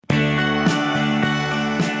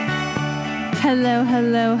Hello,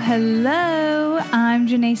 hello, hello. I'm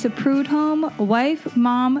Janessa Prudhomme, wife,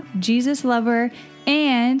 mom, Jesus lover,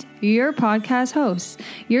 and your podcast host.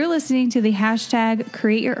 You're listening to the hashtag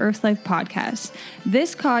Create Your Earth Life podcast.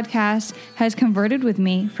 This podcast has converted with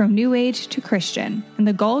me from New Age to Christian, and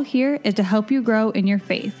the goal here is to help you grow in your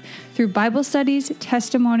faith through Bible studies,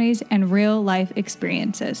 testimonies, and real life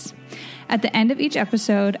experiences. At the end of each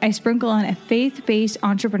episode, I sprinkle on a faith-based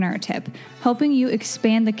entrepreneur tip, helping you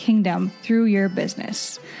expand the kingdom through your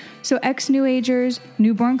business. So ex-New Agers,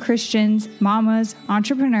 newborn Christians, mamas,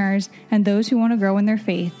 entrepreneurs, and those who want to grow in their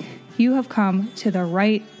faith, you have come to the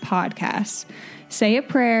right podcast. Say a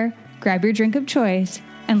prayer, grab your drink of choice,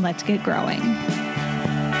 and let's get growing.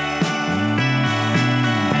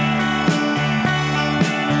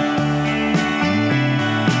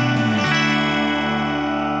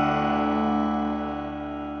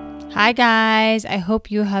 Hi guys, I hope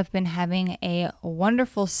you have been having a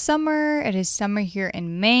wonderful summer. It is summer here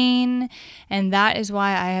in Maine, and that is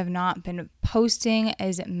why I have not been posting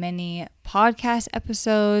as many podcast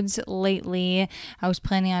episodes lately. I was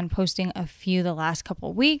planning on posting a few the last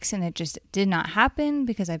couple weeks, and it just did not happen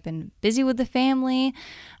because I've been busy with the family.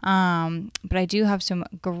 But I do have some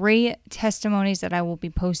great testimonies that I will be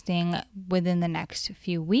posting within the next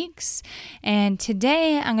few weeks. And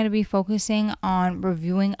today I'm going to be focusing on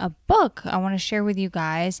reviewing a book I want to share with you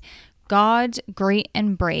guys, God's Great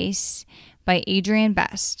Embrace by Adrienne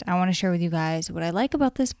Best. I want to share with you guys what I like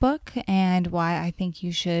about this book and why I think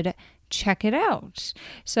you should check it out.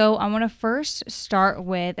 So I want to first start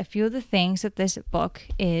with a few of the things that this book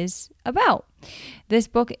is about. This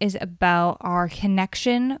book is about our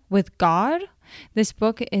connection with God. This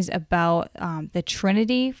book is about the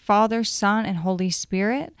Trinity, Father, Son, and Holy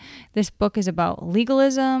Spirit. This book is about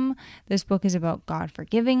legalism. This book is about God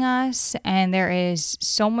forgiving us. And there is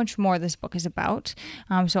so much more this book is about.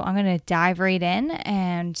 So I'm going to dive right in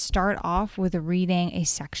and start off with reading a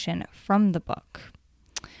section from the book.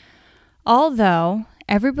 Although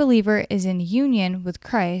every believer is in union with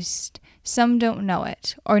Christ, some don't know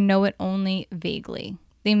it or know it only vaguely.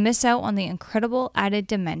 They miss out on the incredible added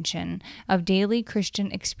dimension of daily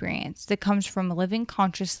Christian experience that comes from living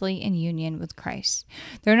consciously in union with Christ.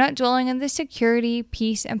 They're not dwelling in the security,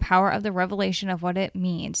 peace, and power of the revelation of what it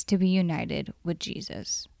means to be united with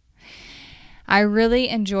Jesus. I really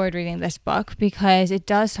enjoyed reading this book because it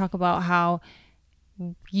does talk about how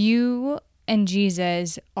you and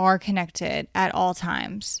Jesus are connected at all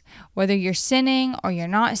times. Whether you're sinning or you're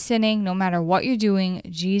not sinning, no matter what you're doing,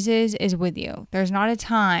 Jesus is with you. There's not a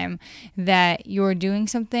time that you're doing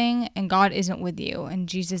something and God isn't with you and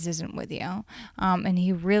Jesus isn't with you. And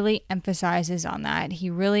he really emphasizes on that. He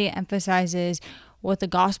really emphasizes what the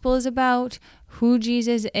gospel is about, who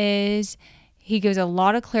Jesus is. He gives a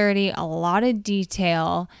lot of clarity, a lot of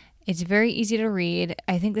detail. It's very easy to read.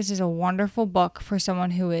 I think this is a wonderful book for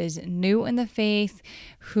someone who is new in the faith,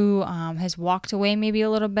 who has walked away maybe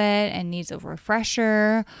a little bit and needs a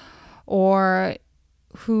refresher, or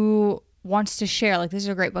who wants to share. Like, this is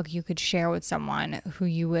a great book you could share with someone who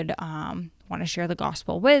you would want to share the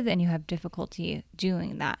gospel with, and you have difficulty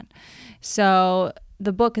doing that. So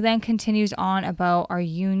the book then continues on about our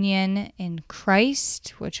union in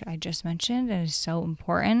Christ, which I just mentioned, and is so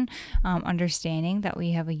important, understanding that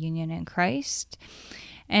we have a union in Christ.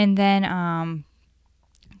 And then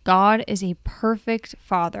God is a perfect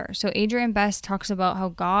father. So Adrienne Best talks about how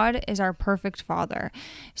God is our perfect father.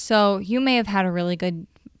 So you may have had a really good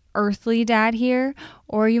earthly dad here,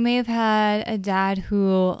 or you may have had a dad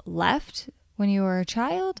who left when you were a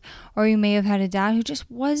child, or you may have had a dad who just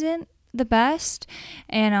wasn't the best.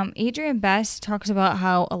 And Adrienne Best talks about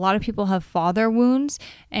how a lot of people have father wounds,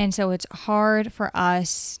 and so it's hard for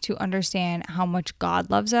us to understand how much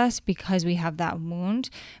God loves us because we have that wound.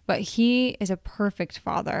 But he is a perfect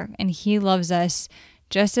father, and he loves us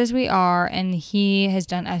just as we are, and he has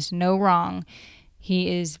done us no wrong. He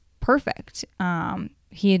is perfect.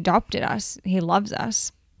 He adopted us. He loves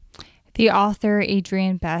us. The author,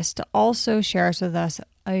 Adrienne Best, also shares with us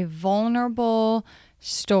a vulnerable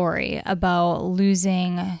story about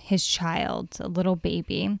losing his child, a little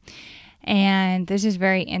baby. And this is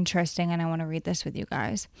very interesting, and I want to read this with you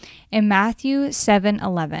guys. In Matthew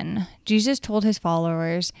 7:11, Jesus told his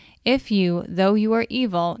followers, "If you, though you are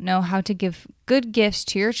evil, know how to give good gifts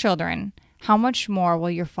to your children, how much more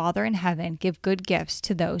will your Father in heaven give good gifts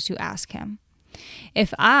to those who ask him?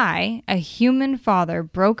 If I, a human father,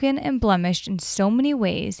 broken and blemished in so many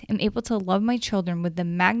ways, am able to love my children with the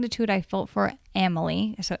magnitude I felt for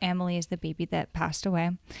Amelie," so Amelie is the baby that passed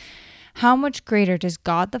away, "how much greater does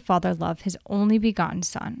God the Father love his only begotten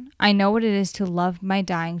Son? I know what it is to love my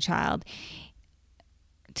dying child.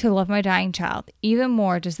 to love my dying child. Even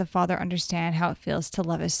more does the Father understand how it feels to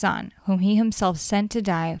love his Son, whom he himself sent to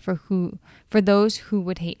die for those who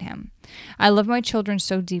would hate him. I love my children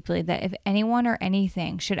so deeply that if anyone or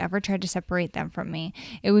anything should ever try to separate them from me,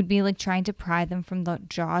 it would be like trying to pry them from the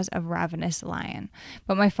jaws of a ravenous lion.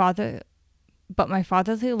 But my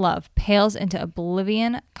fatherly love pales into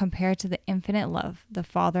oblivion compared to the infinite love the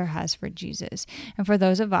Father has for Jesus and for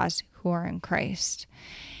those of us who are in Christ.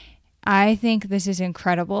 I think this is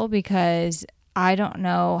incredible because I don't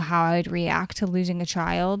know how I'd react to losing a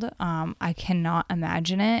child. I cannot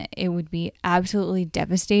imagine it. It would be absolutely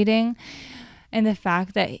devastating. And the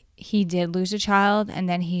fact that he did lose a child, and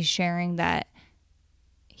then he's sharing that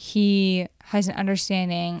he has an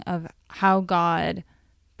understanding of how God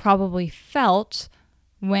probably felt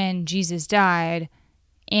when Jesus died,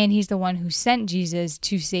 and he's the one who sent Jesus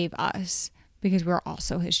to save us because we're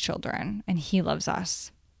also his children and he loves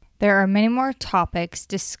us. There are many more topics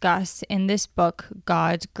discussed in this book,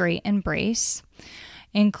 God's Great Embrace,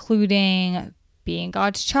 including being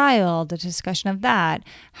God's child, the discussion of that,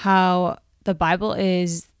 how the Bible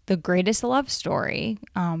is the greatest love story,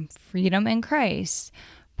 freedom in Christ,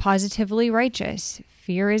 positively righteous,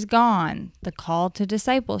 fear is gone, the call to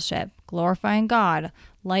discipleship, glorifying God,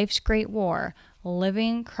 life's great war,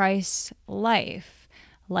 living Christ's life,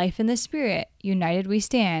 life in the Spirit, united we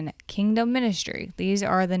stand, kingdom ministry. These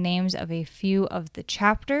are the names of a few of the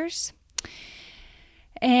chapters.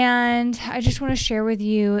 And I just want to share with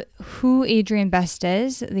you who Adrian Best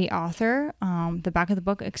is, the author. The back of the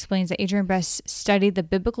book explains that Adrian Best studied the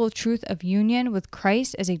biblical truth of union with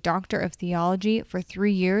Christ as a doctor of theology for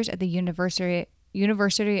 3 years at the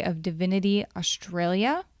University of Divinity,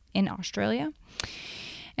 in Australia.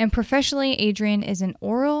 And professionally, Adrian is an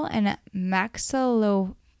oral and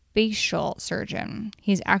maxillofacial surgeon.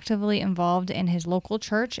 He's actively involved in his local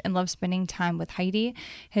church and loves spending time with Heidi,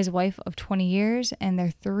 his wife of 20 years, and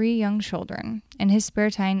their 3 young children. In his spare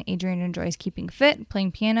time, Adrian enjoys keeping fit,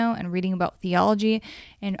 playing piano, and reading about theology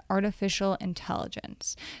and artificial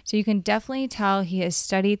intelligence. So you can definitely tell he has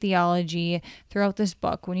studied theology throughout this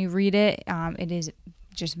book. When you read it, it is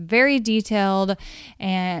just very detailed,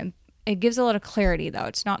 and it gives a lot of clarity, though.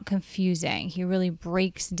 It's not confusing. He really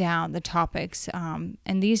breaks down the topics. And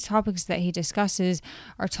these topics that he discusses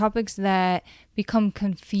are topics that become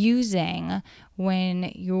confusing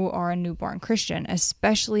when you are a newborn Christian,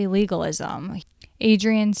 especially legalism.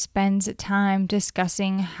 Adrian spends time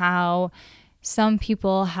discussing how some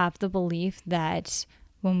people have the belief that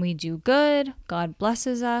when we do good, God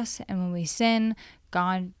blesses us, and when we sin,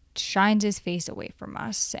 God shines his face away from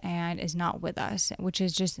us and is not with us, which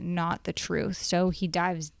is just not the truth. So he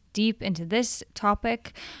dives deep into this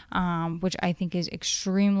topic, which I think is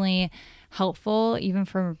extremely helpful, even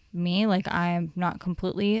for me. Like, I'm not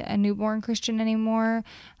completely a newborn Christian anymore.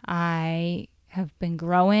 I have been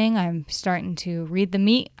growing. I'm starting to read the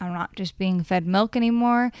meat. I'm not just being fed milk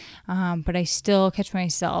anymore, but I still catch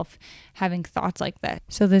myself having thoughts like that.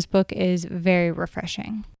 So this book is very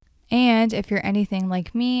refreshing. And if you're anything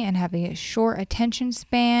like me and have a short attention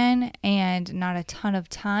span and not a ton of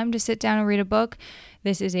time to sit down and read a book,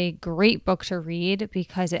 this is a great book to read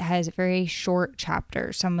because it has very short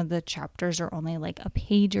chapters. Some of the chapters are only like a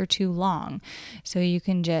page or 2 long. So you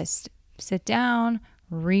can just sit down,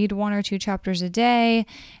 read 1 or 2 chapters a day,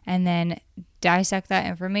 and then dissect that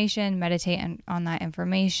information, meditate on that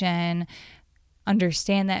information,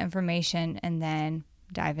 understand that information, and then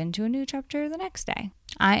dive into a new chapter the next day.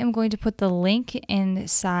 I am going to put the link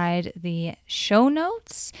inside the show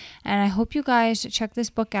notes, and I hope you guys check this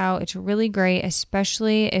book out. It's really great,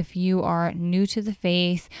 especially if you are new to the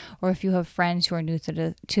faith or if you have friends who are new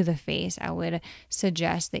to the faith. I would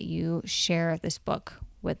suggest that you share this book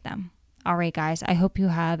with them. All right, guys, I hope you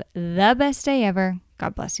have the best day ever.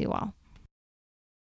 God bless you all.